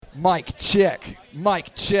Mic check.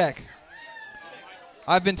 Mic check.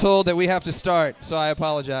 I've been told that we have to start, so I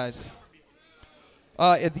apologize.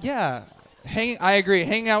 I agree.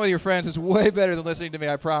 Hanging out with your friends is way better than listening to me,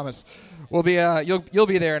 I promise. We'll be you'll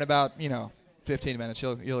be there in about, 15 minutes.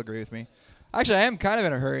 You'll agree with me. Actually, I am kind of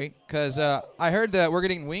in a hurry because I heard that we're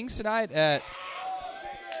getting wings tonight at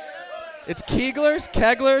it's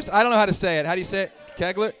Keglers. I don't know how to say it. How do you say it?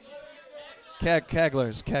 Keglers.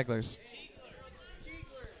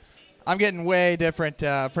 I'm getting way different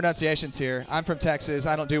pronunciations here. I'm from Texas.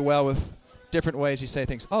 I don't do well with different ways you say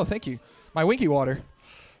things. Oh, thank you. My Winky water.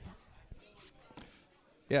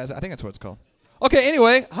 Yeah, I think that's what it's called. Okay,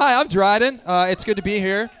 anyway. Hi, I'm Dryden. It's good to be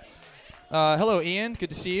here. Hello, Ian. Good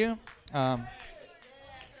to see you.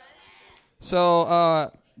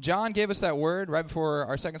 So John gave us that word right before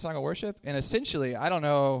our second song of worship. And essentially, I don't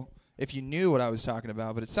know if you knew what I was talking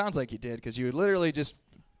about, but it sounds like you did because you literally just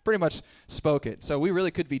pretty much spoke it. So we really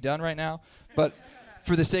could be done right now. But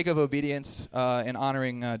for the sake of obedience and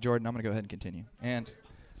honoring Jordan, I'm going to go ahead and continue. And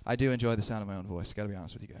I do enjoy the sound of my own voice. Got to be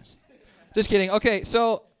honest with you guys. Just kidding. Okay,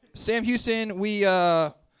 so Sam Houston, we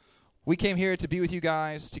came here to be with you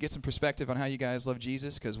guys, to get some perspective on how you guys love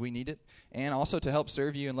Jesus, because we need it, and also to help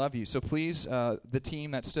serve you and love you. So please, the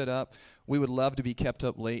team that stood up, we would love to be kept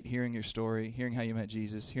up late, hearing your story, hearing how you met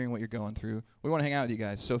Jesus, hearing what you're going through. We want to hang out with you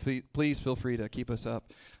guys, so please feel free to keep us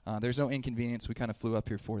up. There's no inconvenience. We kind of flew up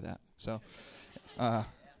here for that. So,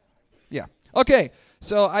 yeah. Okay,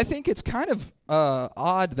 so I think it's kind of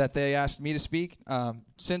odd that they asked me to speak,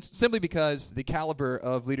 simply because the caliber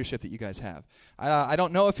of leadership that you guys have. I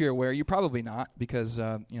don't know if you're aware. You're probably not, because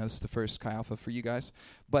this is the first Chi Alpha for you guys,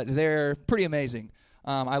 but they're pretty amazing.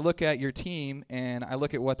 I look at your team, and I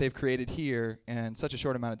look at what they've created here in such a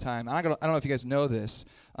short amount of time. I don't know if you guys know this,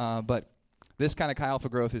 but this kind of Chi Alpha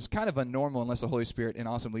growth is kind of unnormal unless the Holy Spirit and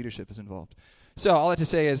awesome leadership is involved. So all I have to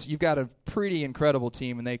say is you've got a pretty incredible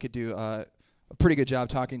team, and they could do a pretty good job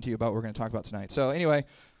talking to you about what we're going to talk about tonight. So anyway,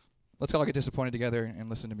 let's all get disappointed together and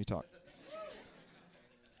listen to me talk.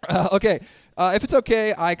 Okay, if it's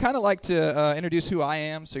okay, I kind of like to introduce who I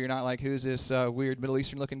am, so you're not like, who's this weird Middle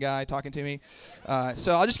Eastern-looking guy talking to me?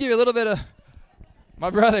 So I'll just give you a little bit of my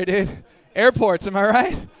brother, dude. Airports, am I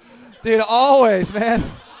right? Dude, always, man.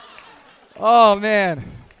 Oh, man.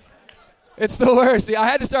 It's the worst. See, I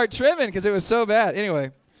had to start trimming because it was so bad. Anyway,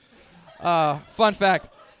 fun fact.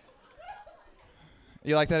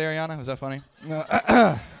 You like that, Ariana? Was that funny?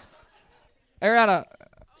 Ariana,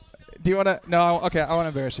 do you want to? No, okay, I want to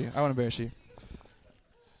embarrass you.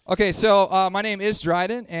 Okay, so my name is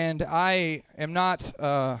Dryden, and I am not,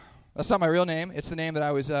 that's not my real name. It's the name that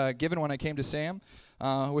I was given when I came to Sam,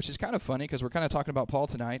 which is kind of funny because we're kind of talking about Paul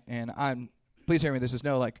tonight, and please hear me, this is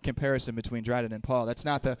no comparison between Dryden and Paul. That's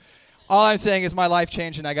not all I'm saying is my life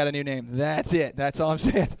changed and I got a new name. That's it. That's all I'm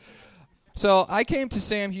saying. So I came to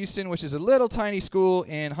Sam Houston, which is a little tiny school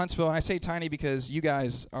in Huntsville, and I say tiny because you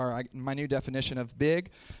guys are my new definition of big.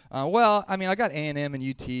 I got A&M and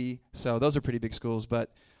UT, so those are pretty big schools,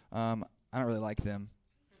 but I don't really like them.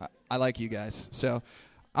 I like you guys. So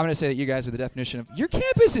I'm going to say that you guys are the definition of, your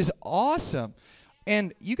campus is awesome,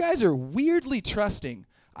 and you guys are weirdly trusting.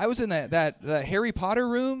 I was in the Harry Potter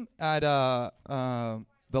room at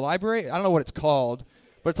the library. I don't know what it's called.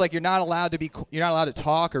 But it's like you're not allowed to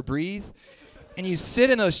talk or breathe, and you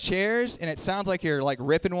sit in those chairs, and it sounds like you're like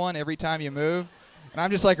ripping one every time you move, and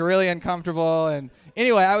I'm just like really uncomfortable. And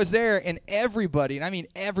anyway, I was there, and everybody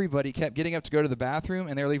kept getting up to go to the bathroom,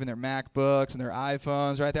 and they were leaving their MacBooks and their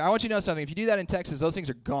iPhones right there. I want you to know something. If you do that in Texas, those things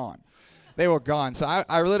are gone. They were gone. So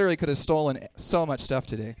I literally could have stolen so much stuff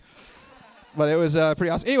today, but it was pretty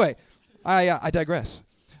awesome. Anyway, I digress.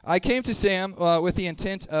 I came to Sam with the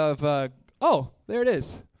intent of there it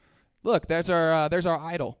is. Look, there's our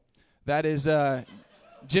idol. That is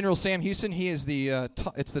General Sam Houston. He is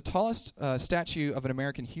it's the tallest statue of an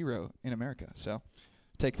American hero in America. So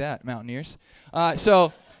take that, Mountaineers.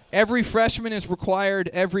 So every freshman is required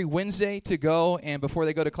every Wednesday to go, and before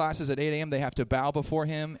they go to classes at 8 a.m., they have to bow before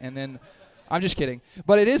him. And then, I'm just kidding.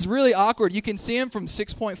 But it is really awkward. You can see him from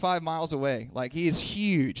 6.5 miles away. Like, he is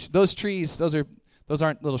huge. Those trees, those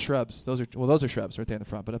aren't little shrubs. Those are shrubs right there in the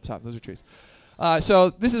front, but up top, those are trees. So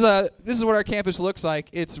this is what our campus looks like.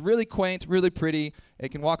 It's really quaint, really pretty. It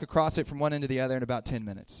can walk across it from one end to the other in about 10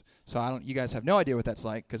 minutes. So you guys have no idea what that's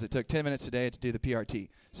like because it took 10 minutes today to do the PRT.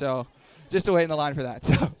 So just to wait in the line for that.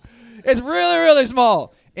 So it's really, really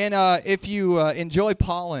small. And if you enjoy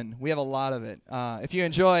pollen, we have a lot of it. If you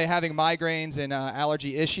enjoy having migraines and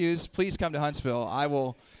allergy issues, please come to Huntsville. I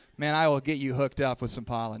will get you hooked up with some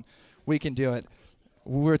pollen. We can do it.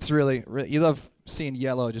 It's really, you love seeing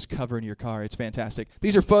yellow just covering your car. It's fantastic.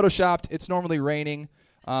 These are photoshopped. It's normally raining.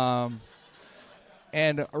 and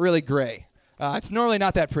really gray. It's normally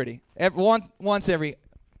not that pretty. Once every,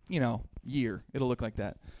 year, it'll look like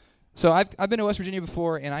that. So I've been to West Virginia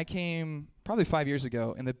before, and I came probably 5 years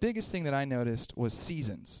ago, and the biggest thing that I noticed was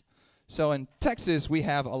seasons. So in Texas, we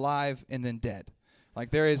have alive and then dead.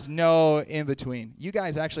 Like, there is no in between. You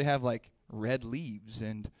guys actually have, like, red leaves,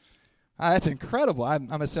 and that's incredible. I'm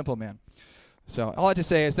a simple man. So all I have to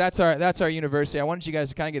say is that's our university. I wanted you guys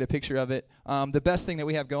to kind of get a picture of it. The best thing that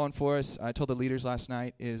we have going for us, I told the leaders last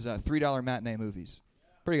night, is $3 matinee movies.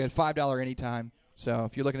 Pretty good, $5 anytime. So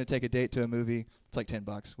if you're looking to take a date to a movie, it's like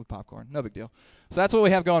 $10 with popcorn. No big deal. So that's what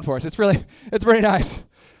we have going for us. It's pretty nice.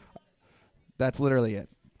 That's literally it.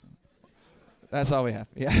 That's all we have.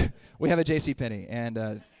 Yeah, we have a JCPenney and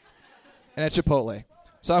a Chipotle.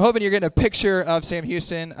 So I'm hoping you're getting a picture of Sam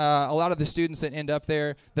Houston. A lot of the students that end up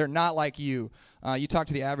there, they're not like you. You talk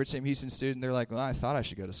to the average Sam Houston student, they're like, well, I thought I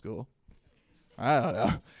should go to school. I don't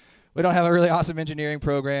know. We don't have a really awesome engineering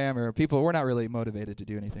program, or we're not really motivated to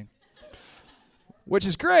do anything. Which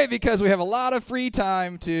is great because we have a lot of free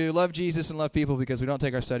time to love Jesus and love people because we don't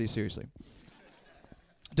take our studies seriously.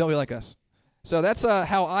 Don't be like us. So that's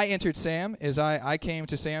how I entered SAM, is I came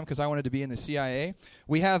to SAM because I wanted to be in the CIA.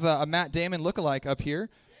 We have a Matt Damon lookalike up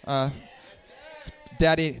here.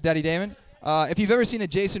 Daddy Damon. If you've ever seen the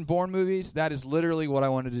Jason Bourne movies, that is literally what I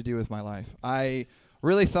wanted to do with my life. I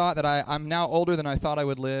really thought that I'm now older than I thought I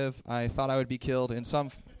would live. I thought I would be killed in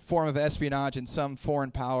some form of espionage in some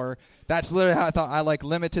foreign power. That's literally how I thought. I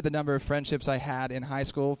limited the number of friendships I had in high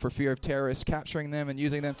school for fear of terrorists capturing them and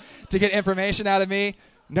using them to get information out of me.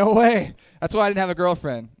 No way. That's why I didn't have a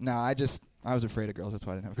girlfriend. No, I was afraid of girls. That's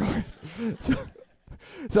why I didn't have a girlfriend.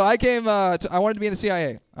 So I came, I wanted to be in the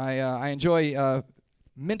CIA. I enjoy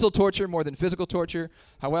mental torture more than physical torture.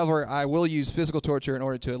 However, I will use physical torture in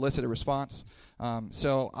order to elicit a response.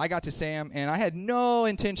 So I got to SAM, and I had no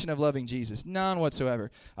intention of loving Jesus, none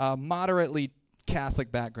whatsoever. Moderately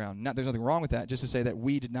Catholic background. There's nothing wrong with that, just to say that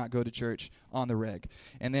we did not go to church on the reg.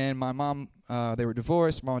 And then my mom, they were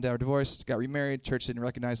divorced. Mom and dad were divorced, got remarried. Church didn't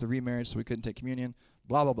recognize the remarriage, so we couldn't take communion.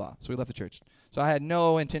 Blah, blah, blah. So we left the church. So I had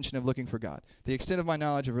no intention of looking for God. The extent of my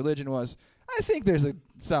knowledge of religion was, I think there's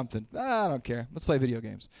something. I don't care. Let's play video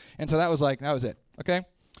games. And so that was it. Okay?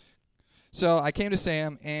 So I came to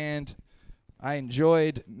SAM, and I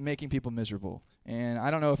enjoyed making people miserable. And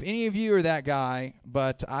I don't know if any of you are that guy,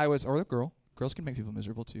 but I was, or the girl. Girls can make people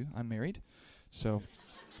miserable too. I'm married. So,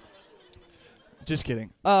 just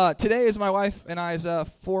kidding. Today is my wife and I's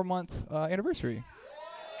 4-month anniversary.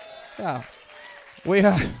 Yeah. We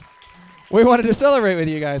wanted to celebrate with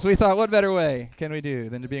you guys. We thought, what better way can we do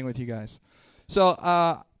than to being with you guys?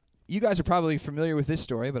 So, you guys are probably familiar with this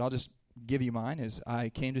story, but I'll just give you mine. Is I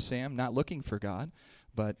came to SAM not looking for God,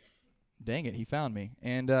 but dang it, he found me.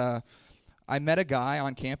 And I met a guy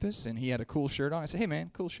on campus, and he had a cool shirt on. I said, hey,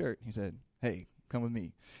 man, cool shirt. He said, hey, come with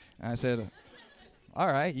me. And I said, all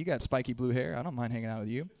right, you got spiky blue hair. I don't mind hanging out with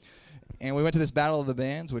you. And we went to this Battle of the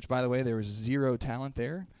Bands, which, by the way, there was zero talent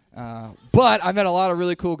there. But I met a lot of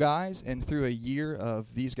really cool guys, and through a year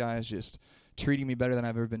of these guys just treating me better than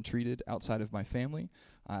I've ever been treated outside of my family,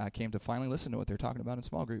 I came to finally listen to what they're talking about in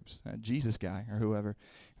small groups. Jesus guy or whoever.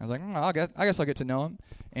 I was like, I guess I'll get to know him.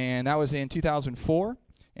 And that was in 2004.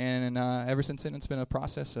 And ever since then, it's been a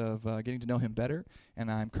process of getting to know him better. And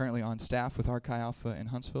I'm currently on staff with Arch Chi Alpha in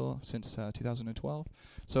Huntsville since 2012.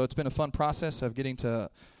 So it's been a fun process of getting to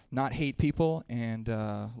not hate people and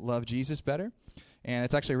love Jesus better. And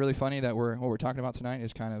it's actually really funny that what we're talking about tonight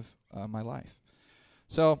is kind of my life.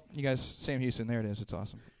 So you guys, Sam Houston, there it is. It's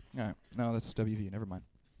awesome. All right. No, that's WV. Never mind.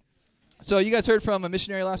 So you guys heard from a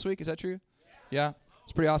missionary last week. Is that true? Yeah.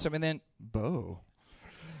 It's pretty awesome. And then Bo.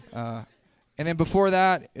 And then before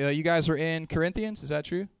that, you guys were in Corinthians. Is that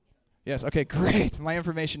true? Yes. Okay, great. My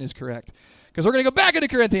information is correct. Because we're going to go back into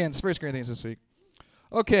Corinthians, 1 Corinthians this week.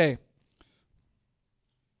 Okay.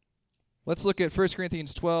 Let's look at 1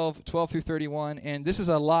 Corinthians 12 through 31. And this is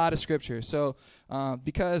a lot of scripture. So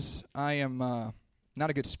because I am not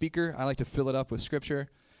a good speaker, I like to fill it up with scripture.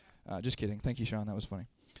 Just kidding. Thank you, Sean. That was funny.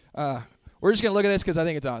 We're just going to look at this because I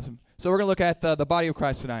think it's awesome. So we're going to look at the body of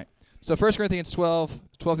Christ tonight. So 1 Corinthians 12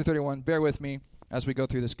 through 31, bear with me as we go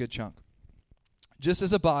through this good chunk. Just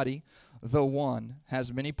as a body, though one,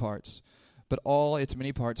 has many parts, but all its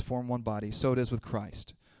many parts form one body, so it is with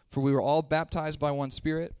Christ. For we were all baptized by one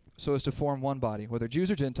Spirit, so as to form one body. Whether Jews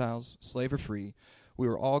or Gentiles, slave or free, we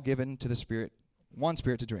were all given to the Spirit, one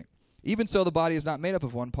Spirit to drink. Even so, the body is not made up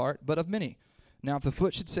of one part, but of many. Now if the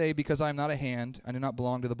foot should say, because I am not a hand, I do not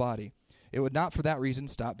belong to the body, it would not for that reason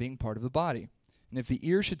stop being part of the body. And if the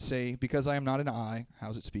ear should say, because I am not an eye,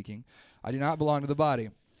 how's it speaking, I do not belong to the body.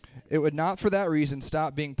 It would not for that reason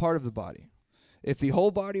stop being part of the body. If the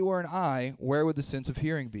whole body were an eye, where would the sense of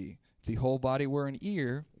hearing be? If the whole body were an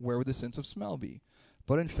ear, where would the sense of smell be?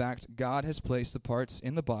 But in fact, God has placed the parts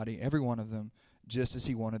in the body, every one of them, just as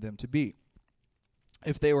he wanted them to be.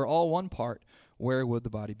 If they were all one part, where would the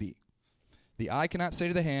body be? The eye cannot say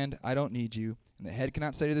to the hand, I don't need you, and the head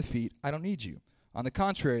cannot say to the feet, I don't need you. On the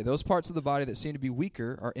contrary, those parts of the body that seem to be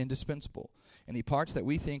weaker are indispensable, and the parts that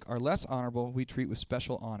we think are less honorable we treat with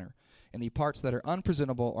special honor, and the parts that are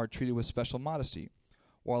unpresentable are treated with special modesty,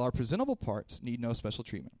 while our presentable parts need no special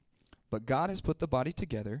treatment. But God has put the body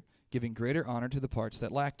together, giving greater honor to the parts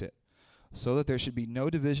that lacked it, so that there should be no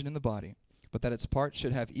division in the body, but that its parts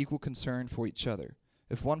should have equal concern for each other.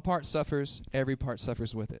 If one part suffers, every part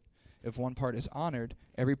suffers with it. If one part is honored,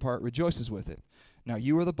 every part rejoices with it. Now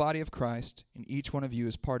you are the body of Christ, and each one of you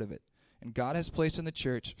is part of it. And God has placed in the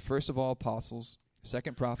church, first of all, apostles,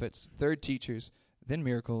 second prophets, third teachers, then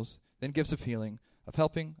miracles, then gifts of healing, of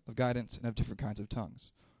helping, of guidance, and of different kinds of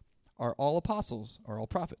tongues. Are all apostles? Are all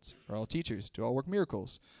prophets? Are all teachers? Do all work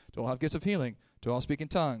miracles? Do all have gifts of healing? Do all speak in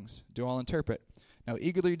tongues? Do all interpret? Now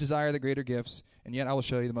eagerly desire the greater gifts, and yet I will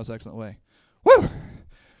show you the most excellent way. Woo!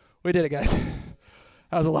 We did it, guys.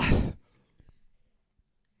 That was a lot. Okay.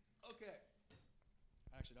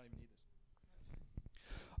 I actually don't even need this.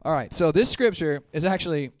 All right, so this scripture is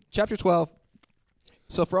actually chapter 12.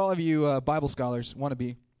 So for all of you Bible scholars,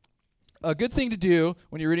 wannabe, a good thing to do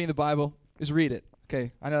when you're reading the Bible is read it.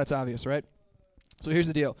 Okay, I know that's obvious, right? So here's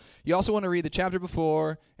the deal. You also want to read the chapter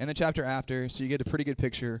before and the chapter after so you get a pretty good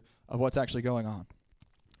picture of what's actually going on.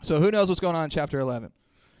 So who knows what's going on in chapter 11?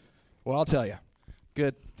 Well, I'll tell you.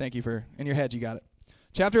 Good. Thank you for, in your head, you got it.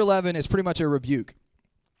 Chapter 11 is pretty much a rebuke.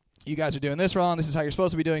 You guys are doing this wrong. This is how you're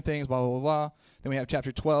supposed to be doing things, blah, blah, blah, blah. Then we have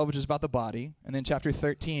chapter 12, which is about the body. And then chapter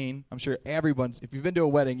 13, I'm sure everyone's, if you've been to a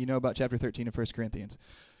wedding, you know about chapter 13 of 1 Corinthians.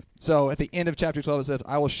 So at the end of chapter 12, it says,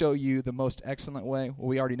 I will show you the most excellent way. Well,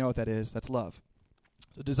 we already know what that is. That's love.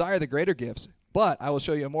 So desire the greater gifts, but I will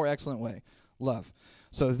show you a more excellent way. Love.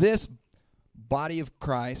 So this body of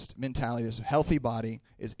Christ mentality, this healthy body,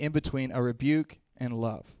 is in between a rebuke and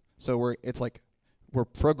love. So we're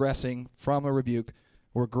progressing from a rebuke.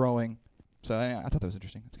 We're growing. So I thought that was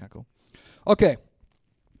interesting. That's kind of cool. Okay.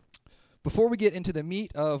 Before we get into the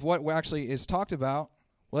meat of what actually is talked about,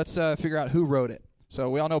 let's figure out who wrote it. So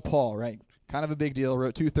we all know Paul, right? Kind of a big deal.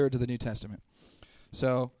 Wrote 2/3 of the New Testament.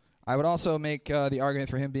 So I would also make the argument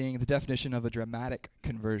for him being the definition of a dramatic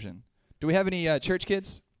conversion. Do we have any church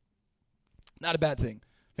kids? Not a bad thing.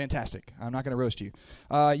 Fantastic. I'm not going to roast you.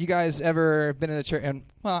 You guys ever been in a church? And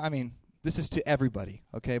well, I mean, this is to everybody,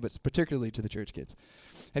 okay, but particularly to the church kids.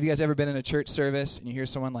 Have you guys ever been in a church service and you hear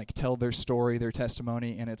someone like tell their story, their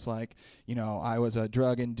testimony, and it's like, you know, I was a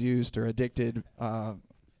drug-induced or addicted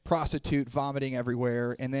prostitute vomiting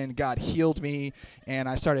everywhere, and then God healed me, and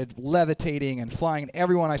I started levitating and flying, and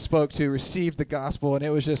everyone I spoke to received the gospel, and it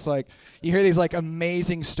was just like, you hear these like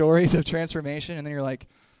amazing stories of transformation, and then you're like,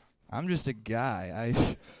 I'm just a guy.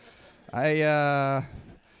 I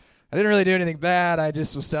didn't really do anything bad. I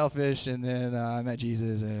just was selfish, and then I met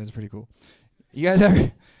Jesus, and it was pretty cool. You guys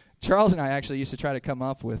ever? Charles and I actually used to try to come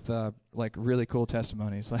up with like really cool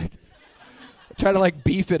testimonies, like try to like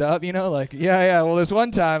beef it up, you know, like yeah. Well, this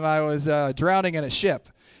one time I was drowning in a ship,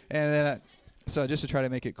 and then so just to try to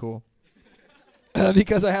make it cool,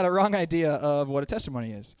 because I had a wrong idea of what a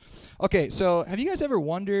testimony is. Okay, so have you guys ever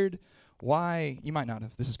wondered why? You might not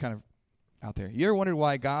have. This is kind of out there. You ever wondered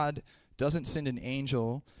why God doesn't send an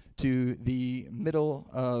angel to the middle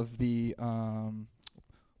of the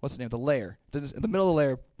what's the name? The lair. In the middle of the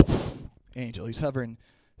lair, angel. He's hovering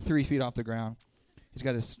 3 feet off the ground. He's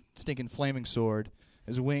got his stinking flaming sword.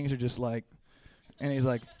 His wings are just like, and he's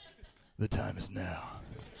like, the time is now.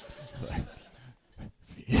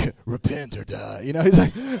 Repent or die. You know,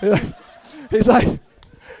 he's like,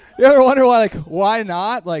 you ever wonder why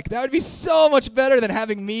not? Like, that would be so much better than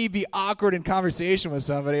having me be awkward in conversation with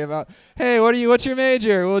somebody about, hey, what's your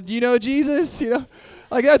major? Well, do you know Jesus? You know,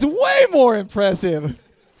 like, that's way more impressive.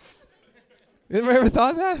 You ever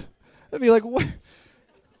thought that? I'd be like, what?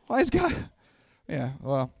 Why is God? Yeah,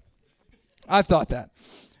 well, I've thought that.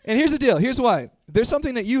 And here's the deal. Here's why. There's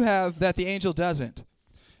something that you have that the angel doesn't.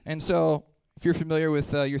 And so if you're familiar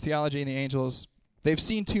with your theology and the angels, they've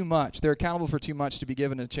seen too much. They're accountable for too much to be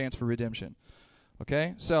given a chance for redemption.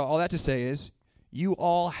 Okay? So all that to say is you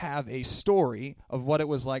all have a story of what it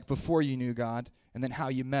was like before you knew God and then how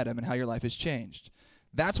you met him and how your life has changed.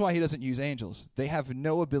 That's why he doesn't use angels. They have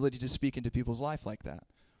no ability to speak into people's life like that,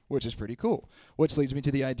 which is pretty cool. Which leads me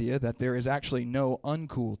to the idea that there is actually no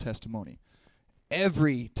uncool testimony.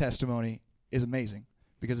 Every testimony is amazing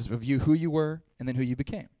because it's of you, who you were, and then who you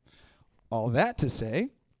became. all that to say,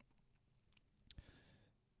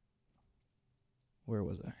 where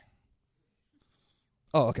was I?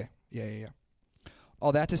 Oh, okay. Yeah.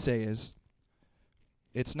 All that to say is,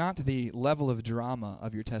 it's not the level of drama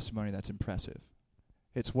of your testimony that's impressive.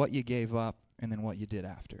 It's what you gave up and then what you did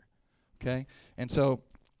after. Okay? And so,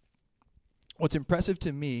 what's impressive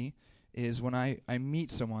to me is when I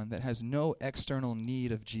meet someone that has no external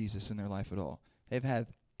need of Jesus in their life at all. They've had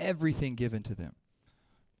everything given to them.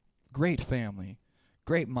 Great family,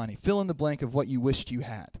 great money. Fill in the blank of what you wished you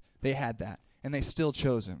had. They had that, and they still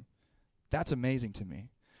chose him. That's amazing to me.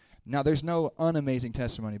 Now, there's no unamazing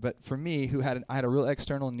testimony, but for me, I had a real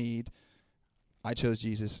external need, I chose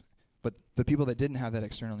Jesus. But the people that didn't have that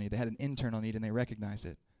external need, they had an internal need, and they recognized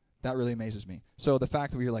it. That really amazes me. So the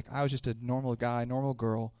fact that we were like, I was just a normal guy, normal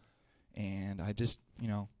girl, and I just,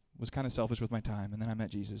 was kind of selfish with my time, and then I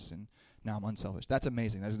met Jesus, and now I'm unselfish. That's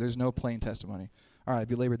amazing. There's no plain testimony. All right, I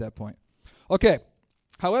belabored that point. Okay.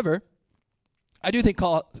 However, I do think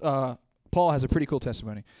Paul has a pretty cool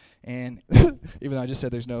testimony, and even though I just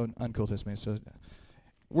said there's no uncool testimony, so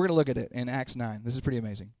we're going to look at it in Acts 9. This is pretty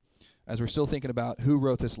amazing, as we're still thinking about who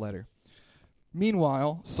wrote this letter.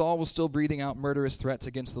 Meanwhile, Saul was still breathing out murderous threats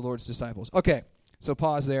against the Lord's disciples. Okay, so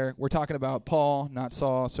pause there. We're talking about Paul, not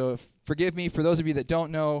Saul. So forgive me for those of you that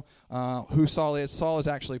don't know who Saul is. Saul is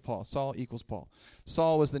actually Paul. Saul equals Paul.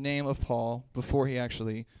 Saul was the name of Paul before he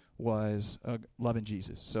actually was loving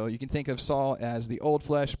Jesus. So you can think of Saul as the old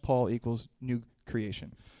flesh. Paul equals new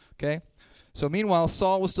creation. Okay? So meanwhile,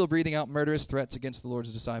 Saul was still breathing out murderous threats against the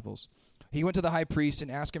Lord's disciples. He went to the high priest and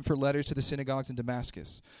asked him for letters to the synagogues in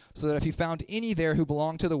Damascus, so that if he found any there who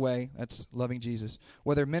belonged to the way, that's loving Jesus,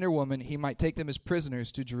 whether men or women, he might take them as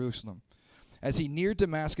prisoners to Jerusalem. As he neared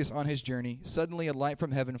Damascus on his journey, suddenly a light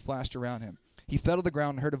from heaven flashed around him. He fell to the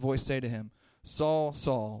ground and heard a voice say to him, Saul,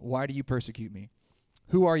 Saul, why do you persecute me?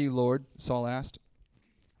 Who are you, Lord? Saul asked.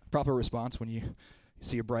 Proper response when you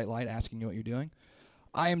see a bright light asking you what you're doing.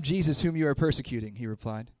 I am Jesus whom you are persecuting, he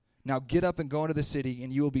replied. Now get up and go into the city,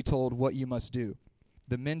 and you will be told what you must do.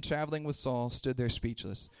 The men traveling with Saul stood there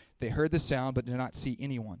speechless. They heard the sound, but did not see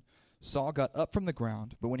anyone. Saul got up from the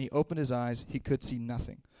ground, but when he opened his eyes, he could see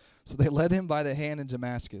nothing. So they led him by the hand in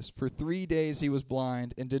Damascus. For 3 days he was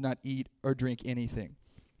blind and did not eat or drink anything.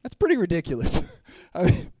 That's pretty ridiculous.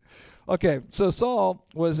 Okay, so Saul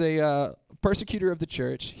was a persecutor of the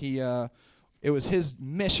church. It was his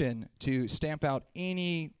mission to stamp out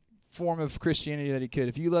any form of Christianity that he could.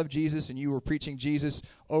 If you loved Jesus and you were preaching Jesus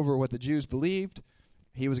over what the Jews believed,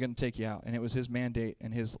 he was going to take you out. And it was his mandate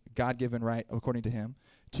and his God-given right, according to him,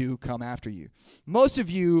 to come after you. Most of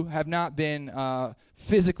you have not been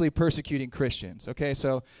physically persecuting Christians, okay?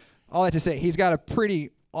 So all that to say, he's got a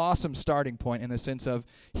pretty awesome starting point in the sense of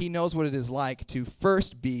he knows what it is like to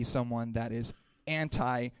first be someone that is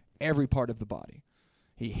anti every part of the body.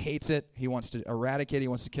 He hates it. He wants to eradicate it. He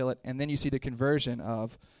wants to kill it. And then you see the conversion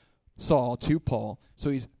of Saul to Paul. So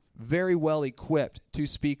he's very well equipped to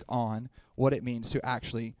speak on what it means to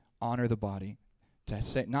actually honor the body,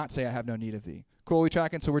 to not say I have no need of thee. Cool, we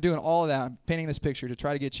tracking? So we're doing all of that. I'm painting this picture to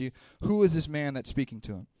try to get you, who is this man that's speaking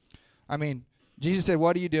to him? I mean, Jesus said,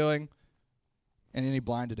 what are you doing? And then he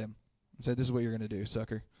blinded him and said, this is what you're going to do,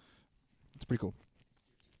 sucker. It's pretty cool.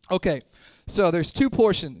 Okay, so there's two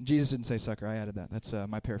portions. Jesus didn't say sucker. I added that. That's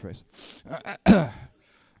my paraphrase.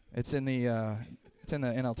 It's in the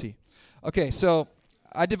NLT. Okay, so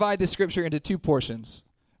I divide this scripture into two portions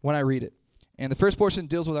when I read it. And the first portion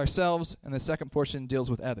deals with ourselves, and the second portion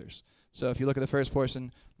deals with others. So if you look at the first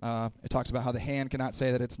portion, it talks about how the hand cannot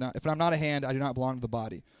say that it's not. If I'm not a hand, I do not belong to the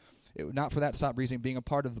body. It would not for that stop reason being a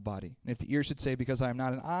part of the body. And if the ear should say, because I am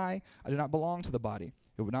not an eye, I do not belong to the body.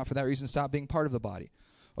 It would not for that reason stop being part of the body.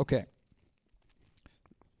 Okay.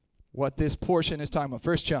 What this portion is talking about,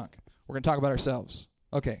 first chunk, we're going to talk about ourselves.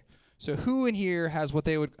 Okay. So who in here has what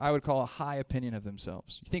I would call a high opinion of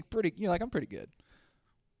themselves? You think I'm pretty good.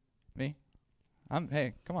 Me?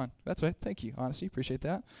 Hey, come on. That's right. Thank you. Honesty. Appreciate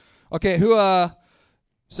that. Okay, who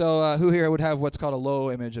here would have what's called a low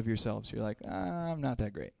image of yourselves? You're like, I'm not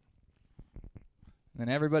that great. And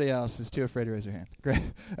then everybody else is too afraid to raise their hand. Great.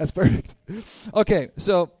 That's perfect. Okay,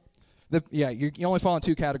 so you only fall in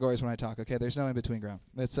two categories when I talk, okay? There's no in-between ground.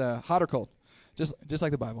 It's hot or cold, just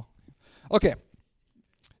like the Bible. Okay,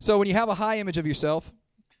 so when you have a high image of yourself,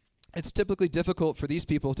 it's typically difficult for these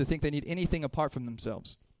people to think they need anything apart from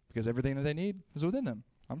themselves because everything that they need is within them.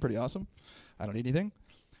 I'm pretty awesome. I don't need anything.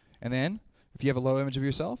 And then, if you have a low image of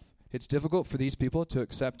yourself, it's difficult for these people to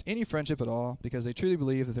accept any friendship at all because they truly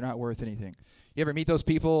believe that they're not worth anything. You ever meet those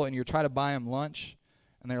people and you try to buy them lunch,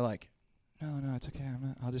 and they're like, no, it's okay.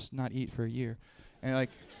 I'll just not eat for a year. And you're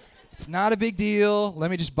like, It's not a big deal. Let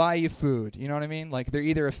me just buy you food. You know what I mean? Like they're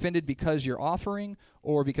either offended because you're offering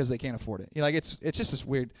or because they can't afford it. You know, like it's just this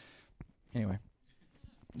weird. Anyway,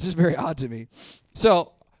 it's just very odd to me.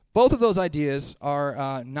 So both of those ideas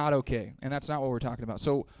are not okay, and that's not what we're talking about.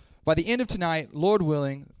 So by the end of tonight, Lord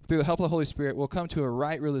willing, through the help of the Holy Spirit, we'll come to a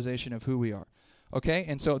right realization of who we are. Okay?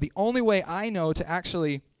 And so the only way I know to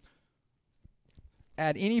actually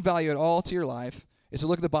add any value at all to your life is to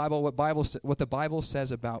look at the Bible, what the Bible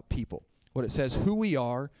says about people, what it says who we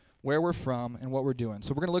are, where we're from, and what we're doing.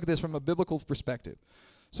 So we're going to look at this from a biblical perspective.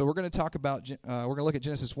 So we're going to talk about, we're going to look at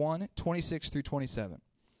Genesis 1, 26 through 27.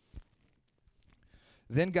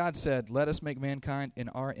 Then God said, let us make mankind in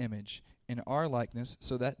our image, in our likeness,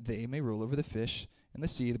 so that they may rule over the fish and the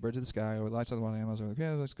sea, the birds of the sky, over the livestock, the wild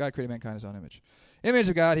animals. God created mankind in his own image. Image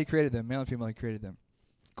of God, he created them. Male and female, he created them.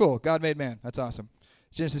 Cool. God made man. That's awesome.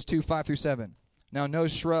 Genesis 2, 5 through 7. Now no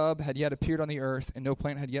shrub had yet appeared on the earth, and no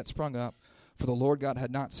plant had yet sprung up, for the Lord God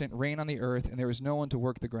had not sent rain on the earth, and there was no one to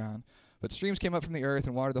work the ground. But streams came up from the earth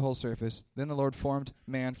and watered the whole surface. Then the Lord formed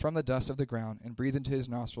man from the dust of the ground, and breathed into his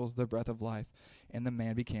nostrils the breath of life, and the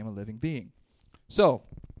man became a living being. So,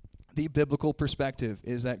 the biblical perspective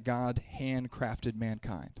is that God handcrafted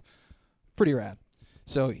mankind. Pretty rad.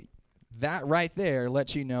 So, that right there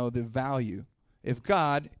lets you know the value. If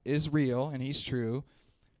God is real and he's true,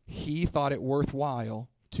 he thought it worthwhile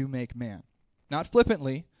to make man. Not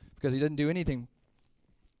flippantly, because he didn't do anything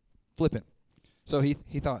flippant. So he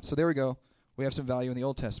thought. So there we go. We have some value in the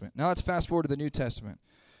Old Testament. Now let's fast forward to the New Testament.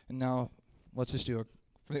 And now let's just do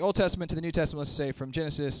from the Old Testament to the New Testament, let's say from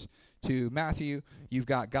Genesis to Matthew, you've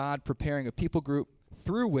got God preparing a people group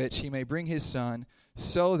through which he may bring his son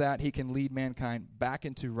so that he can lead mankind back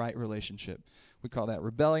into right relationship. We call that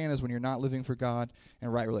rebellion is when you're not living for God,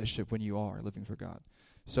 and right relationship when you are living for God.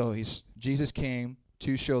 So Jesus came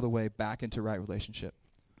to show the way back into right relationship.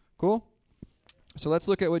 Cool? So let's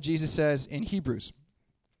look at what Jesus says in Hebrews,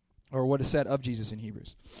 or what is said of Jesus in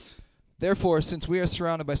Hebrews. Therefore, since we are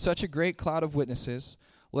surrounded by such a great cloud of witnesses,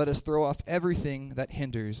 let us throw off everything that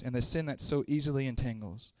hinders and the sin that so easily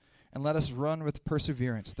entangles, and let us run with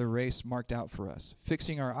perseverance the race marked out for us,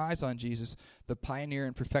 fixing our eyes on Jesus, the pioneer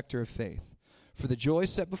and perfecter of faith. For the joy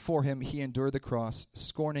set before him, he endured the cross,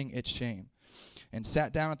 scorning its shame, and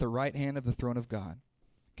sat down at the right hand of the throne of God.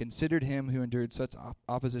 Considered him who endured such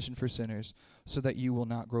opposition for sinners, so that you will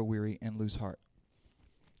not grow weary and lose heart.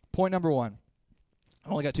 Point number 1. I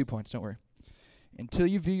only got 2 points, don't worry. Until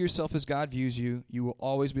you view yourself as God views you, you will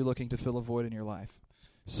always be looking to fill a void in your life.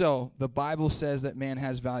 So, the Bible says that man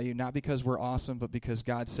has value, not because we're awesome, but because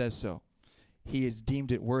God says so. He has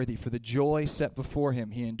deemed it worthy. For the joy set before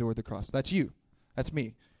him, he endured the cross. That's you. That's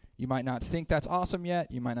me. You might not think that's awesome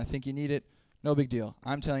yet. You might not think you need it. No big deal.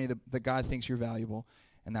 I'm telling you that God thinks you're valuable.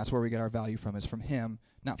 And that's where we get our value from, is from him,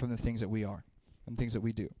 not from the things that we are and things that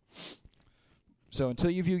we do. So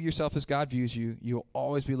until you view yourself as God views you, you'll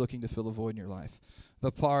always be looking to fill a void in your life.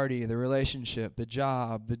 The party, the relationship, the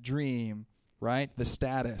job, the dream, right? The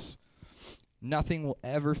status. Nothing will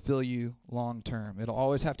ever fill you long term. It'll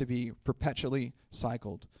always have to be perpetually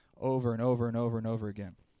cycled over and over and over and over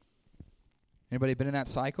again. Anybody been in that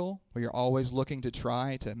cycle where you're always looking to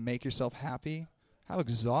try to make yourself happy? How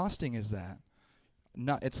exhausting is that?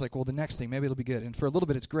 It's like, well, the next thing, maybe it'll be good. And for a little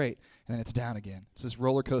bit, it's great. And then it's down again. It's this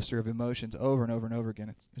roller coaster of emotions over and over and over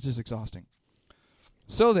again. It's just exhausting.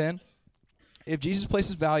 So then, if Jesus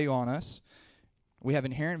places value on us, we have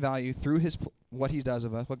inherent value through what he does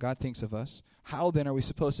of us, what God thinks of us. How then are we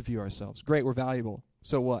supposed to view ourselves? Great, we're valuable.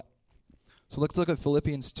 So what? So let's look at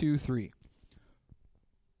Philippians 2:3.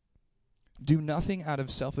 Do nothing out of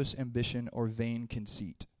selfish ambition or vain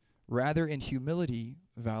conceit. Rather, in humility,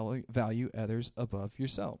 value others above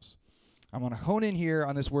yourselves. I'm going to hone in here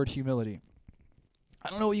on this word humility. I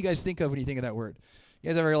don't know what you guys think of when you think of that word. You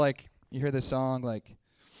guys ever, you hear this song,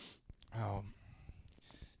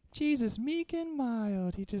 Jesus, meek and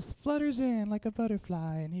mild, he just flutters in like a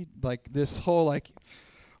butterfly. And he, this whole,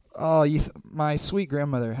 my sweet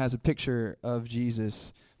grandmother has a picture of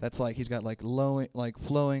Jesus that's he's got,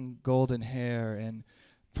 flowing golden hair and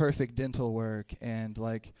perfect dental work and,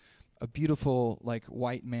 a beautiful,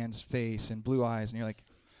 white man's face and blue eyes. And you're like,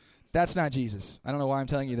 that's not Jesus. I don't know why I'm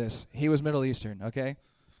telling you this. He was Middle Eastern, okay?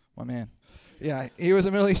 My man. Yeah, he was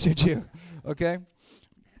a Middle Eastern Jew, okay?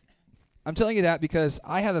 I'm telling you that because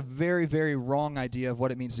I have a very, very wrong idea of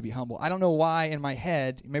what it means to be humble. I don't know why in my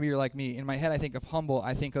head, maybe you're like me, in my head I think of humble,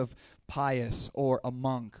 I think of pious or a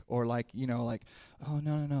monk or oh,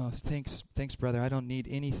 no, thanks, brother. I don't need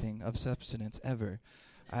anything of substance ever.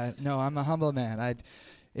 No, I'm a humble man.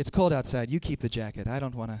 It's cold outside. You keep the jacket. I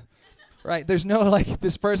don't want to Right? There's no like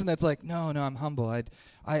this person that's like, no, I'm humble.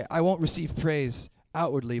 I won't receive praise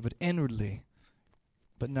outwardly, but inwardly.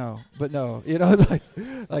 But no,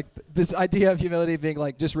 like this idea of humility being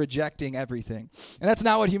like just rejecting everything. And that's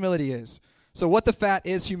not what humility is. So what the fat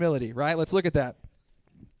is humility, right? Let's look at that.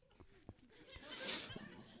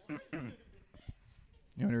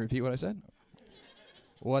 You want to repeat what I said?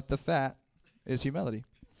 What the fat is humility.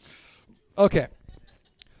 Okay.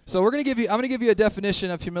 So I'm going to give you a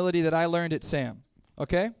definition of humility that I learned at SAM.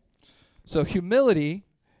 Okay? So humility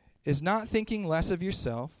is not thinking less of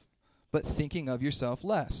yourself, but thinking of yourself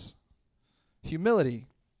less. Humility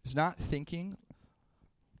is not thinking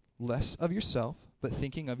less of yourself, but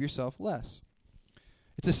thinking of yourself less.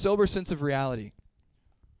 It's a sober sense of reality.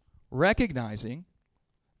 Recognizing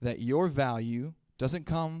that your value doesn't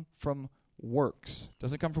come from works,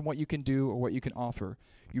 doesn't come from what you can do or what you can offer.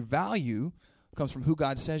 Your value comes from who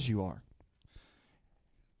God says you are.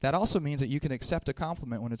 That also means that you can accept a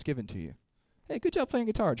compliment when it's given to you. Hey, good job playing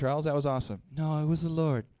guitar, Charles. That was awesome. No, it was the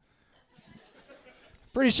Lord.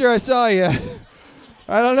 Pretty sure I saw you.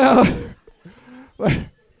 I don't know.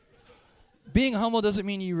 Being humble doesn't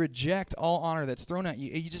mean you reject all honor that's thrown at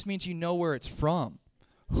you. It just means you know where it's from.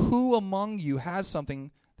 Who among you has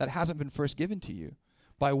something that hasn't been first given to you?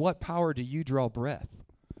 By what power do you draw breath?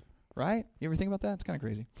 Right? You ever think about that? It's kind of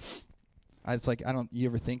crazy. You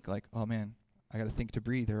ever think like, oh man, I got to think to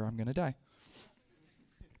breathe or I'm going to die.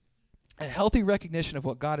 A healthy recognition of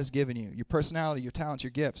what God has given you, your personality, your talents,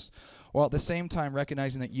 your gifts, while at the same time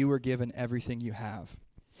recognizing that you were given everything you have.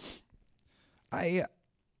 I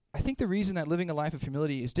think the reason that living a life of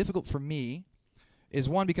humility is difficult for me is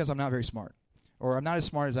one, because I'm not very smart, or I'm not as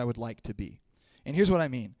smart as I would like to be. And here's what I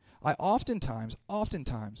mean. I oftentimes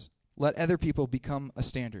let other people become a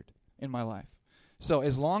standard in my life. So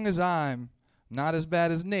as long as I'm not as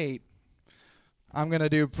bad as Nate, I'm going to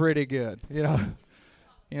do pretty good, you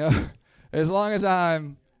know, as long as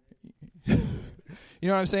I'm, you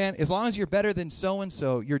know what I'm saying? As long as you're better than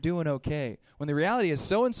so-and-so, you're doing okay. When the reality is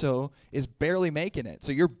so-and-so is barely making it.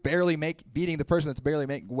 So you're barely beating the person that's barely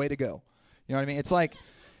making, way to go. You know what I mean? It's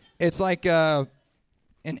like an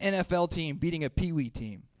NFL team beating a Pee-wee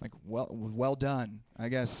team. Like, well done. I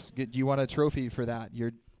guess, do you want a trophy for that?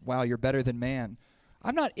 You're better than man.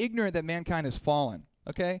 I'm not ignorant that mankind has fallen,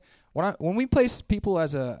 okay? When we place people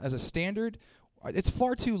as a standard, it's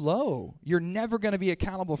far too low. You're never going to be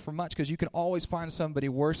accountable for much because you can always find somebody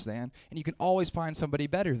worse than, and you can always find somebody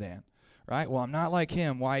better than, right? Well, I'm not like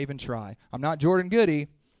him. Why even try? I'm not Jordan Goody.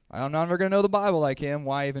 I'm never going to know the Bible like him.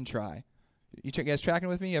 Why even try? You guys tracking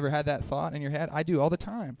with me? Ever had that thought in your head? I do all the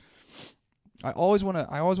time. I always want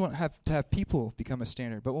to have people become a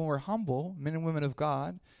standard. But when we're humble, men and women of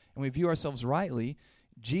God, and we view ourselves rightly,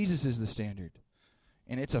 Jesus is the standard.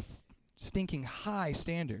 And it's a stinking high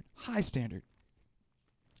standard. High standard.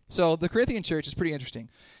 So the Corinthian church is pretty interesting.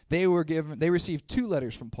 They received 2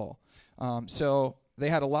 letters from Paul. So they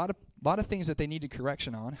had a lot of things that they needed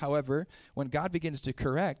correction on. However, when God begins to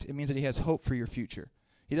correct, it means that he has hope for your future.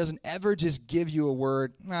 He doesn't ever just give you a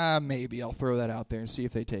word, maybe I'll throw that out there and see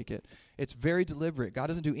if they take it. It's very deliberate. God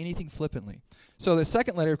doesn't do anything flippantly. So the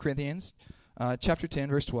second letter of Corinthians, chapter 10,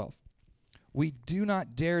 verse 12. We do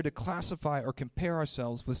not dare to classify or compare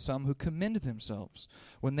ourselves with some who commend themselves.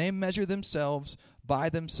 When they measure themselves by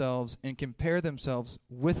themselves and compare themselves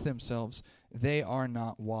with themselves, they are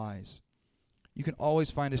not wise. You can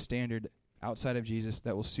always find a standard outside of Jesus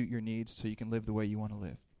that will suit your needs so you can live the way you want to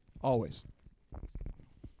live. Always.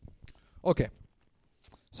 Okay.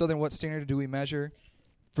 So then what standard do we measure?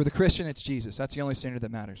 For the Christian, it's Jesus. That's the only standard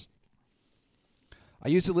that matters. I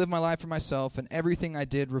used to live my life for myself, and everything I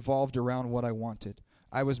did revolved around what I wanted.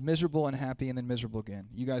 I was miserable and happy and then miserable again.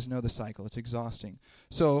 You guys know the cycle. It's exhausting.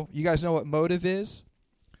 So you guys know what motive is?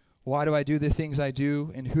 Why do I do the things I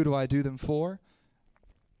do, and who do I do them for?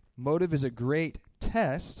 Motive is a great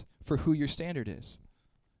test for who your standard is.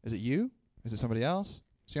 Is it you? Is it somebody else?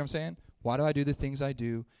 See what I'm saying? Why do I do the things I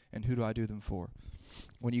do, and who do I do them for?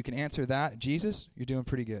 When you can answer that, Jesus, you're doing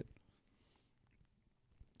pretty good.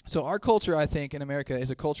 So our culture, I think, in America is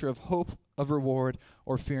a culture of hope of reward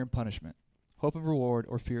or fear and punishment. Hope of reward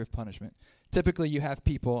or fear of punishment. Typically, you have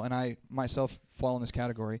people, and I myself fall in this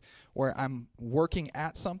category, where I'm working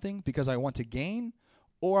at something because I want to gain,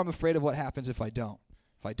 or I'm afraid of what happens if I don't.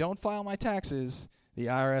 If I don't file my taxes, the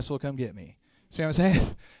IRS will come get me. See what I'm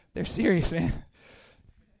saying? They're serious, man.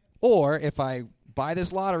 Or if I buy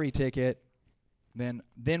this lottery ticket, then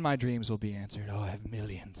my dreams will be answered. Oh, I have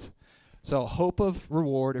millions. So hope of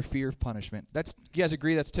reward or fear of punishment. You guys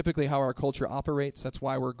agree that's typically how our culture operates? That's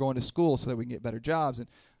why we're going to school, so that we can get better jobs. And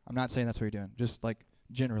I'm not saying that's what you're doing. Just like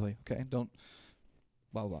generally, okay? Don't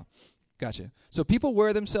blah, blah, blah. Gotcha. So people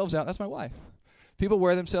wear themselves out. That's my wife. People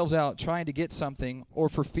wear themselves out trying to get something or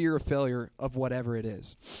for fear of failure of whatever it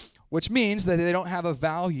is, which means that they don't have a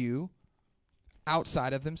value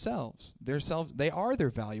outside of themselves. They are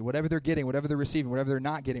their value. Whatever they're getting, whatever they're receiving, whatever they're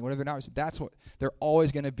not getting, whatever they're not receiving, that's what they're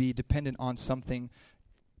always going to be dependent on something,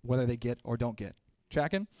 whether they get or don't get.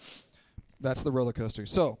 Tracking? That's the roller coaster.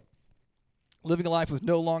 So, living a life with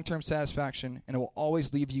no long-term satisfaction, and it will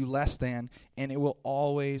always leave you less than, and it will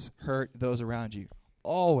always hurt those around you.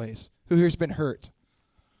 Always. Who here's been hurt?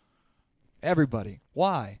 Everybody.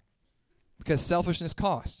 Why? Because selfishness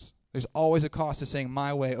costs. There's always a cost to saying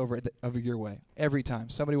my way over your way. Every time.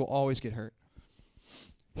 Somebody will always get hurt.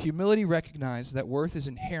 Humility recognizes that worth is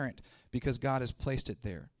inherent because God has placed it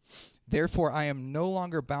there. Therefore, I am no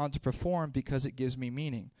longer bound to perform because it gives me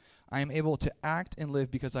meaning. I am able to act and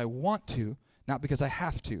live because I want to, not because I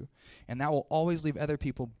have to. And that will always leave other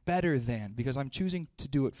people better than, because I'm choosing to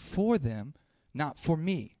do it for them, not for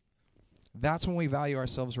me. That's when we value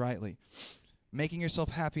ourselves rightly. Making yourself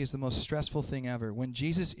happy is the most stressful thing ever. When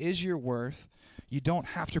Jesus is your worth, you don't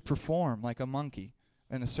have to perform like a monkey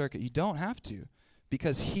in a circuit. You don't have to,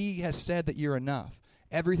 because he has said that you're enough.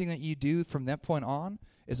 Everything that you do from that point on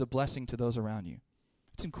is a blessing to those around you.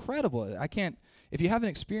 It's incredible. If you haven't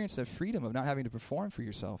experienced that freedom of not having to perform for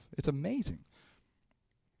yourself, it's amazing.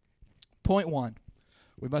 Point 1.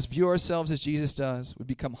 We must view ourselves as Jesus does. We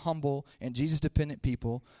become humble and Jesus-dependent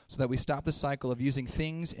people so that we stop the cycle of using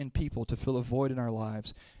things and people to fill a void in our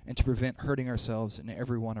lives and to prevent hurting ourselves and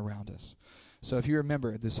everyone around us. So if you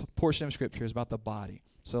remember, this portion of Scripture is about the body.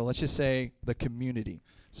 So let's just say the community.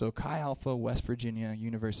 So Chi Alpha West Virginia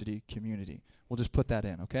University community. We'll just put that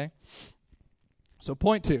in, okay? So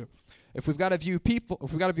point 2, if we've got to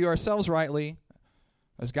view ourselves rightly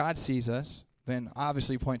as God sees us, then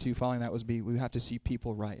obviously point 2 following that we have to see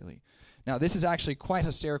people rightly. Now this is actually quite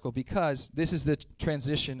hysterical because this is the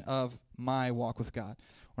transition of my walk with God.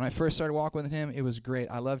 When I first started walking with him, it was great.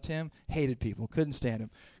 I loved him, hated people, couldn't stand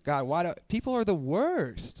him. God, people are the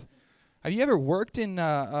worst. Have you ever worked in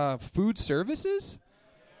food services?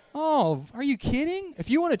 Oh, are you kidding? If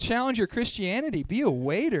you want to challenge your Christianity, be a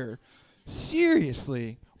waiter.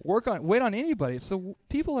 Seriously, wait on anybody.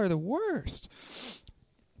 People are the worst.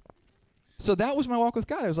 So that was my walk with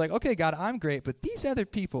God. I was like, okay, God, I'm great, but these other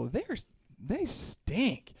people, they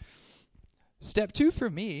stink. Step 2 for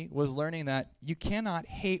me was learning that you cannot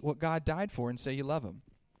hate what God died for and say you love him.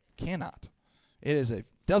 Cannot.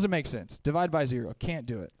 Doesn't make sense. Divide by 0. Can't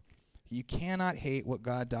do it. You cannot hate what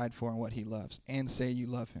God died for and what he loves and say you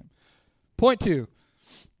love him. Point 2.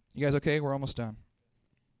 You guys okay? We're almost done.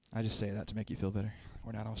 I just say that to make you feel better.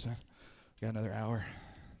 We're not almost done. We got another hour.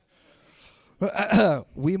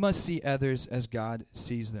 We must see others as God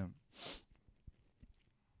sees them.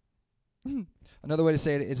 Another way to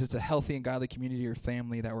say it is it's a healthy and godly community or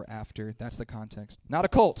family that we're after. That's the context. Not a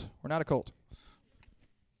cult. We're not a cult.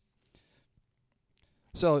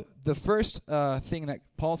 So the first thing that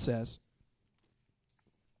Paul says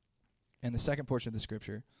in the second portion of the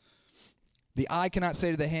scripture, the eye cannot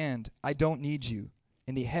say to the hand, I don't need you.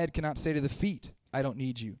 And the head cannot say to the feet, I don't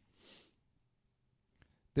need you.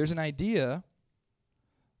 There's an idea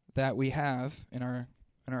that we have in our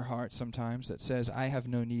hearts sometimes that says, I have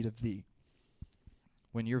no need of thee.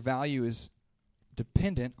 When your value is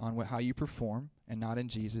dependent on how you perform and not in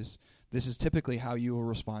Jesus, this is typically how you will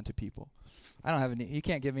respond to people. I don't have any. You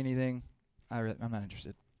can't give me anything. I'm not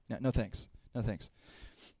interested. No thanks. No thanks.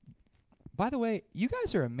 By the way, you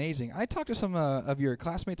guys are amazing. I talked to some of your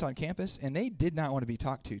classmates on campus, and they did not want to be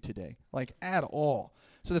talked to today, like at all.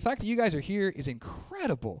 So the fact that you guys are here is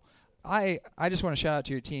incredible. I just want to shout out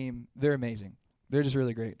to your team. They're amazing. They're just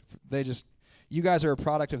really great. You guys are a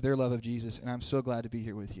product of their love of Jesus, and I'm so glad to be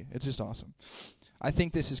here with you. It's just awesome. I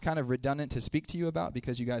think this is kind of redundant to speak to you about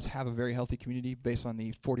because you guys have a very healthy community based on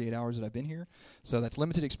the 48 hours that I've been here. So that's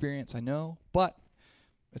limited experience, I know, but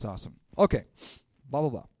it's awesome. Okay, blah, blah,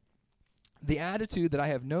 blah. The attitude that I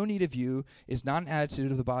have no need of you is not an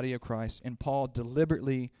attitude of the body of Christ, and Paul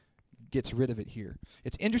deliberately gets rid of it here.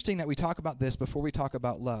 It's interesting that we talk about this before we talk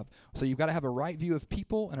about love. So you've got to have a right view of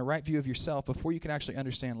people and a right view of yourself before you can actually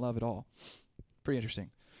understand love at all. Pretty interesting.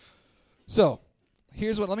 So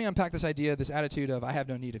let me unpack this idea, this attitude of I have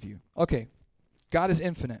no need of you. Okay, God is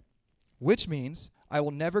infinite, which means I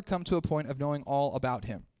will never come to a point of knowing all about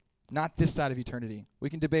him. Not this side of eternity. We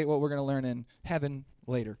can debate what we're going to learn in heaven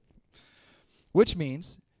later. Which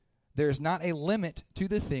means there is not a limit to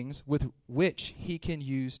the things with which he can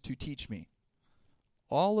use to teach me.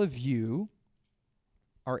 All of you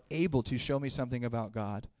are able to show me something about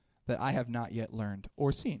God that I have not yet learned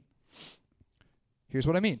or seen. Here's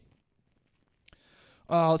what I mean.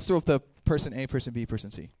 Let's throw up the person A, person B,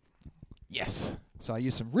 person C. Yes. So I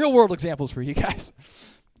use some real-world examples for you guys.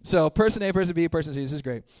 So person A, person B, person C. This is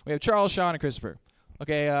great. We have Charles, Sean, and Christopher.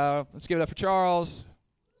 Okay, let's give it up for Charles,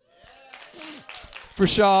 for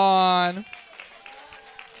Sean,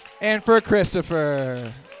 and for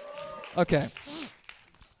Christopher. Okay.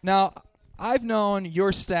 Now, I've known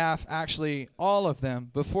your staff, actually, all of them,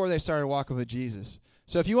 before they started walking with Jesus.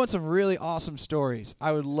 So if you want some really awesome stories,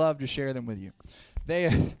 I would love to share them with you.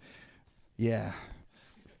 Yeah.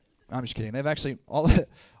 I'm just kidding. They've actually,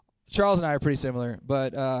 Charles and I are pretty similar,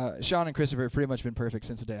 but Sean and Christopher have pretty much been perfect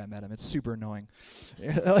since the day I met them. It's super annoying.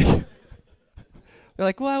 They're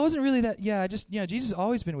like, well, I wasn't really that, Jesus has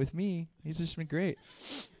always been with me. He's just been great.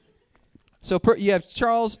 So you have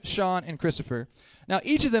Charles, Sean, and Christopher. Now,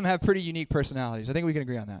 each of them have pretty unique personalities. I think we can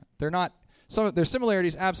agree on that. There's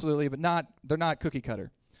similarities, absolutely, but they're not cookie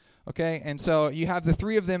cutter. Okay? And so you have the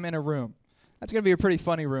three of them in a room. That's going to be a pretty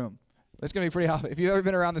funny room. It's going to be pretty awesome. If you've ever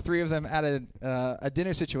been around the three of them at a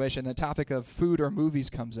dinner situation, the topic of food or movies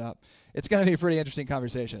comes up, it's going to be a pretty interesting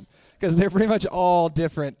conversation because they're pretty much all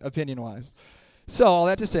different opinion-wise. So all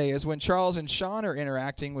that to say is when Charles and Sean are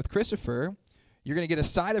interacting with Christopher, you're going to get a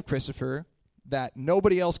side of Christopher that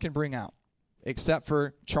nobody else can bring out except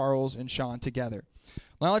for Charles and Sean together.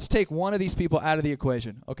 Now let's take one of these people out of the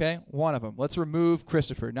equation, okay? One of them. Let's remove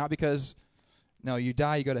Christopher. Not because, no, you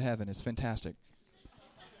die, you go to heaven. It's fantastic.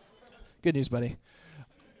 Good news, buddy.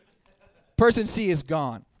 Person C is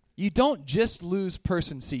gone. You don't just lose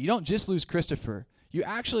person C. You don't just lose Christopher. You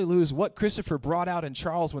actually lose what Christopher brought out in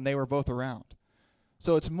Charles when they were both around.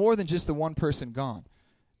 So it's more than just the one person gone.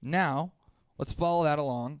 Now, let's follow that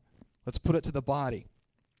along. Let's put it to the body.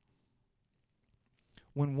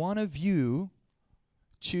 When one of you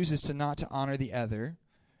chooses to not to honor the other,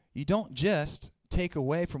 you don't just take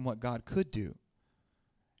away from what God could do.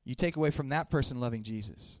 You take away from that person loving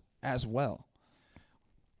Jesus as well.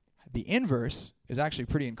 The inverse is actually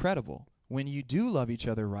pretty incredible. When you do love each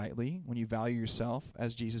other rightly, when you value yourself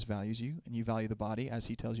as Jesus values you, and you value the body as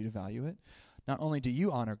he tells you to value it, not only do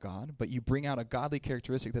you honor God, but you bring out a godly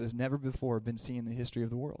characteristic that has never before been seen in the history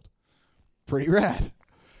of the world. Pretty rad.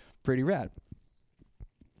 Pretty rad.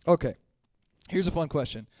 Okay. Here's a fun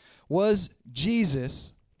question. Was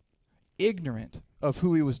Jesus ignorant of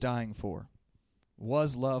who he was dying for?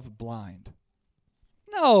 Was love blind?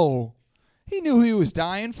 No. He knew who he was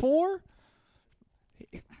dying for.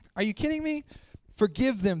 Are you kidding me?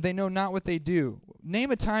 Forgive them. They know not what they do.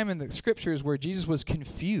 Name a time in the scriptures where Jesus was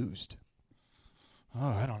confused. Oh,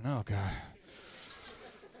 I don't know, God.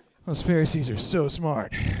 Those Pharisees are so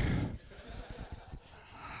smart.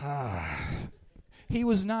 He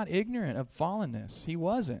was not ignorant of fallenness. He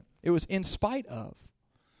wasn't. It was in spite of.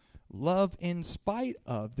 Love in spite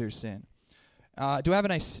of their sin. Do I have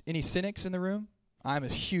any cynics in the room? I'm a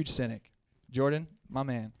huge cynic. Jordan, my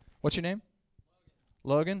man. What's your name?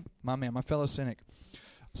 Logan, my man, my fellow cynic.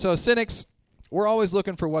 So cynics, we're always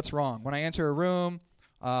looking for what's wrong. When I enter a room,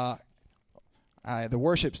 the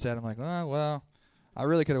worship set, I'm like, oh, well, I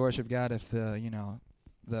really could have worshiped God if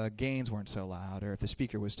the gains weren't so loud, or if the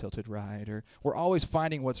speaker was tilted right, or we're always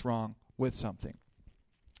finding what's wrong with something.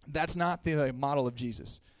 That's not the model of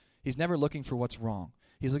Jesus. He's never looking for what's wrong.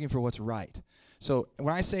 He's looking for what's right. So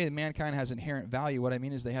when I say that mankind has inherent value, what I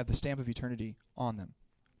mean is they have the stamp of eternity on them.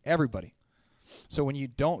 Everybody. So when you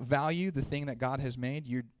don't value the thing that God has made,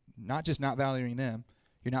 you're not just not valuing them,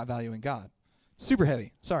 you're not valuing God. Super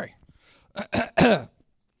heavy. Sorry.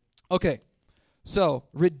 Okay. So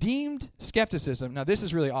redeemed skepticism. Now this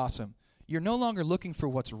is really awesome. You're no longer looking for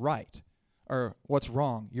what's right or what's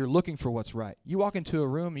wrong. You're looking for what's right. You walk into a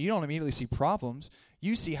room and you don't immediately see problems.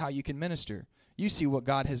 You see how you can minister. You see what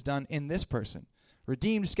God has done in this person.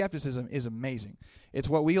 Redeemed skepticism is amazing. It's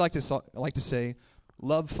what we like to say,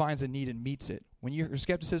 love finds a need and meets it. When your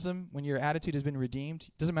skepticism, when your attitude has been redeemed,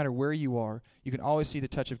 it doesn't matter where you are, you can always see the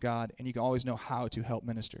touch of God, and you can always know how to help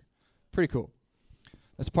minister. Pretty cool.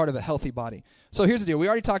 That's part of a healthy body. So here's the deal. We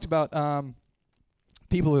already talked about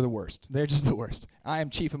people are the worst. They're just the worst. I am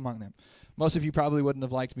chief among them. Most of you probably wouldn't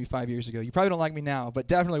have liked me 5 years ago. You probably don't like me now, but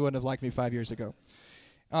definitely wouldn't have liked me 5 years ago.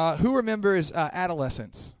 Who remembers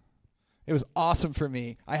adolescence? It was awesome for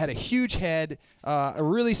me. I had a huge head, a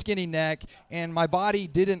really skinny neck, and my body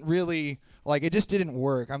didn't really, it just didn't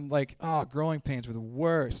work. I'm like, growing pains were the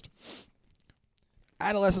worst.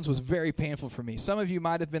 Adolescence was very painful for me. Some of you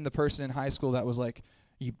might have been the person in high school that was like,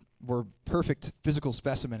 you were perfect physical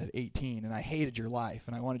specimen at 18, and I hated your life,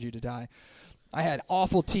 and I wanted you to die. I had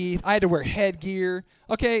awful teeth. I had to wear headgear.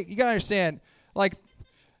 Okay, you got to understand,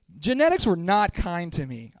 genetics were not kind to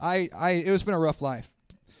me. It's been a rough life.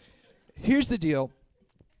 Here's the deal.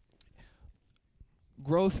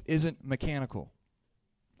 growth isn't mechanical.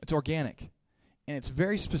 It's organic. And it's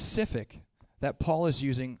very specific that Paul is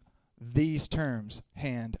using these terms,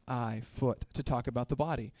 hand, eye, foot, to talk about the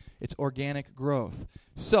body. It's organic growth.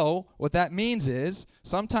 So what that means is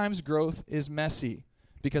sometimes growth is messy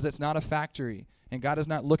because it's not a factory, and God is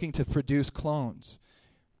not looking to produce clones.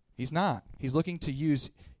 He's not. He's looking to use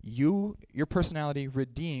you, your personality,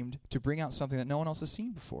 redeemed to bring out something that no one else has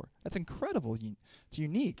seen before. That's incredible. It's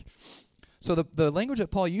unique. So the language that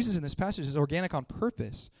Paul uses in this passage is organic on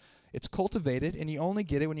purpose. It's cultivated, and you only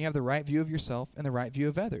get it when you have the right view of yourself and the right view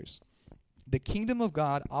of others. The kingdom of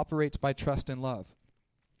God operates by trust and love.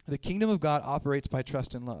 The kingdom of God operates by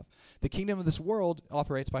trust and love. The kingdom of this world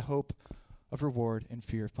operates by hope of reward and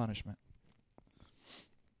fear of punishment.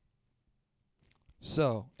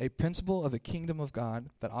 So, a principle of a kingdom of God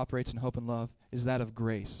that operates in hope and love is that of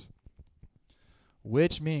grace.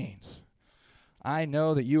 Which means, I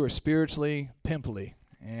know that you are spiritually pimply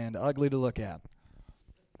and ugly to look at.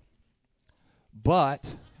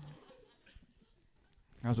 But,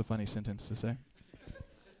 that was a funny sentence to say.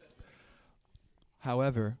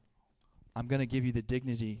 However, I'm going to give you the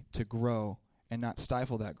dignity to grow and not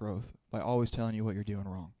stifle that growth by always telling you what you're doing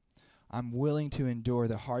wrong. I'm willing to endure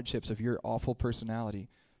the hardships of your awful personality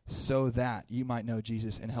so that you might know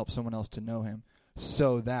Jesus and help someone else to know him,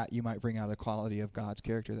 so that you might bring out a quality of God's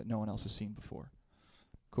character that no one else has seen before.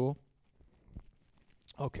 Cool?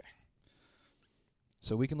 Okay.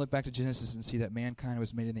 So we can look back to Genesis and see that mankind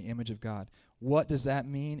was made in the image of God. What does that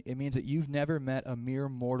mean? It means that you've never met a mere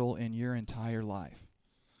mortal in your entire life.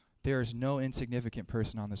 There is no insignificant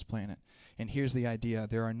person on this planet. And here's the idea.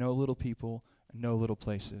 There are no little people, no little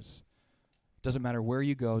places. Doesn't matter where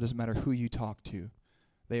you go, doesn't matter who you talk to.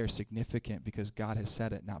 They are significant because God has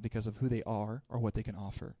said it, not because of who they are or what they can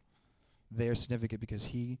offer. They are significant because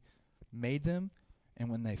he made them, and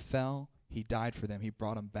when they fell, he died for them. He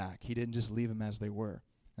brought them back. He didn't just leave them as they were.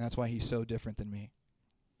 And that's why he's so different than me.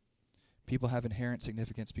 People have inherent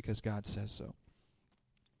significance because God says so.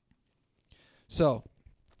 So,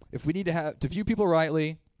 if we need to view people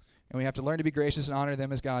rightly, and we have to learn to be gracious and honor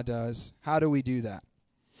them as God does, how do we do that?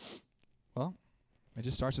 Well, it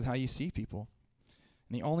just starts with how you see people.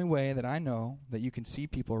 And the only way that I know that you can see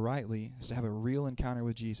people rightly is to have a real encounter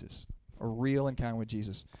with Jesus. A real encounter with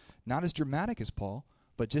Jesus. Not as dramatic as Paul,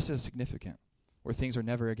 but just as significant, where things are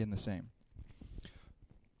never again the same.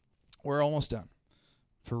 We're almost done.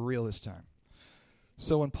 For real this time.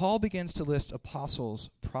 So when Paul begins to list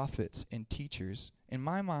apostles, prophets, and teachers, in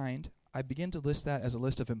my mind, I begin to list that as a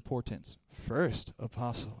list of importance. First,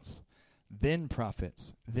 apostles, then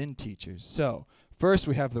prophets, then teachers. So, first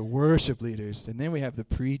we have the worship leaders, and then we have the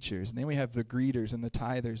preachers, and then we have the greeters and the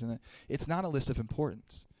tithers. It's not a list of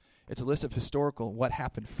importance. It's a list of historical, what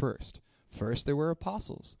happened first. First, there were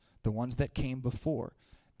apostles, the ones that came before.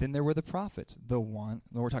 Then there were the prophets,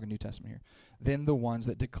 we're talking New Testament here. Then the ones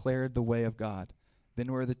that declared the way of God.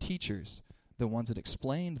 Then were the teachers, the ones that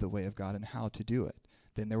explained the way of God and how to do it.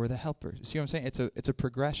 Then there were the helpers. See what I'm saying? It's a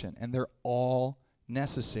progression, and they're all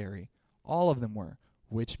necessary. All of them were,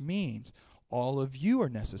 which means all of you are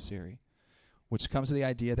necessary, which comes to the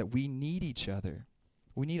idea that we need each other.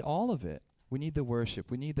 We need all of it. We need the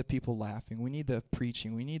worship. We need the people laughing. We need the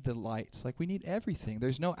preaching. We need the lights. We need everything.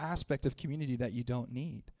 There's no aspect of community that you don't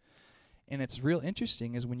need. And it's real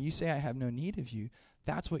interesting is when you say, I have no need of you,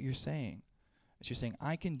 that's what you're saying. It's you're saying,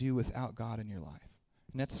 I can do without God in your life.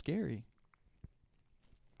 And that's scary.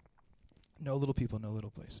 No little people, no little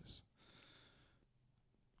places.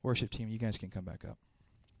 Worship team, you guys can come back up.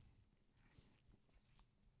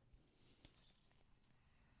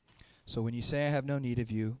 So when you say, I have no need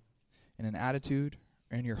of you, in an attitude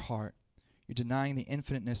or in your heart, you're denying the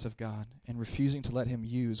infiniteness of God and refusing to let him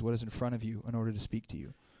use what is in front of you in order to speak to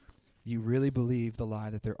you. You really believe the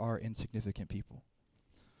lie that there are insignificant people.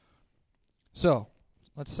 So,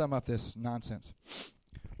 let's sum up this nonsense.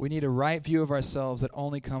 We need a right view of ourselves that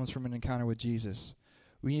only comes from an encounter with Jesus.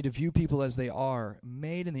 We need to view people as they are,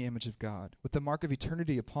 made in the image of God, with the mark of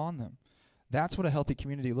eternity upon them. That's what a healthy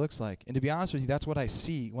community looks like. And to be honest with you, that's what I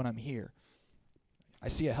see when I'm here. I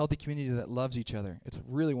see a healthy community that loves each other. It's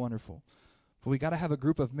really wonderful. But we got to have a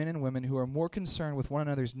group of men and women who are more concerned with one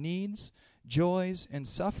another's needs, joys, and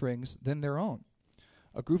sufferings than their own.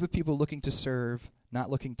 A group of people looking to serve, not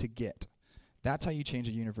looking to get. That's how you change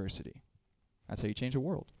a university. That's how you change a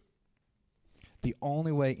world. The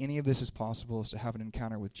only way any of this is possible is to have an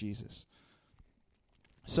encounter with Jesus.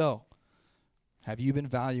 So, have you been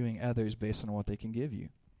valuing others based on what they can give you?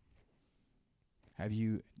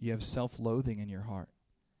 You have self-loathing in your heart?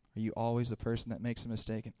 Are you always the person that makes a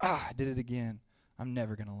mistake and, I did it again. I'm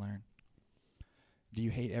never going to learn. Do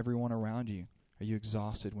you hate everyone around you? Are you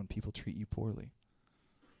exhausted when people treat you poorly?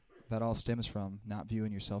 That all stems from not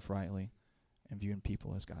viewing yourself rightly and viewing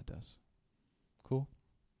people as God does. Cool?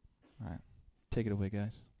 All right. Take it away,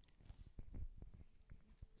 guys.